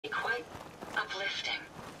Quite uplifting.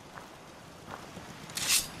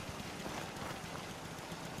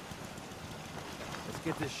 Let's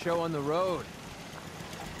get this show on the road.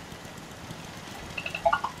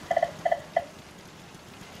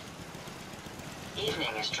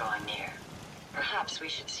 Evening is drawing near. Perhaps we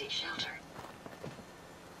should seek shelter.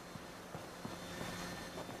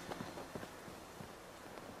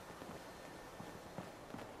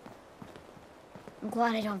 I'm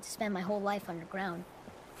glad I don't have to spend my whole life underground.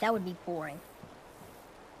 That would be boring.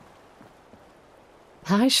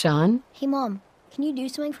 Hi, Sean. Hey, Mom, can you do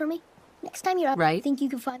something for me? Next time you're up, Right. think you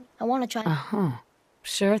can find me? I want to try. Uh-huh.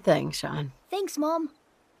 Sure thing, Sean. Thanks, Mom.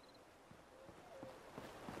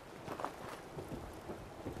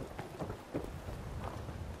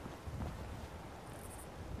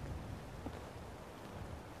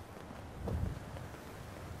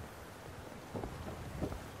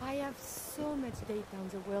 I have so much data on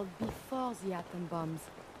the world before the atom bombs.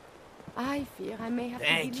 I fear I may have to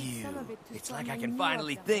Thank delete you. some of it to It's start like I my can new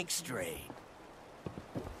finally think observation. straight.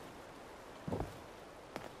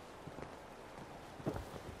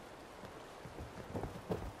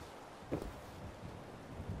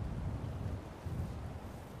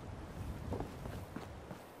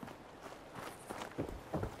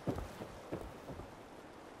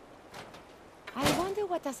 I wonder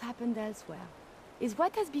what has happened elsewhere. Is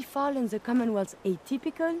what has befallen the Commonwealth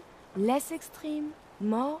atypical, less extreme,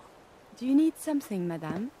 more? Do you need something,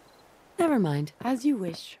 madame? Never mind. As you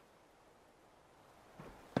wish.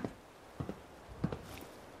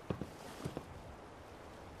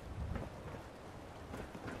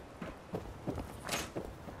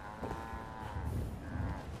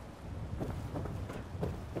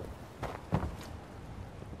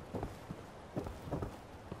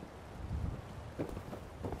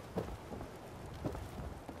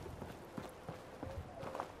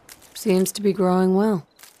 Seems to be growing well.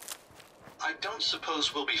 I don't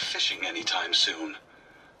suppose we'll be fishing anytime soon.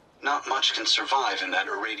 Not much can survive in that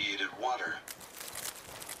irradiated water.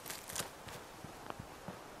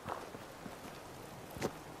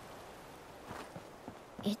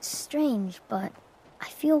 It's strange, but I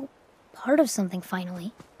feel part of something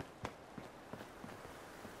finally.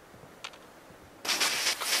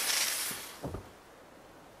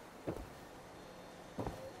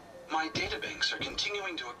 My databanks are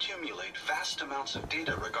continuing to accumulate vast amounts of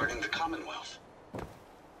data regarding the Commonwealth.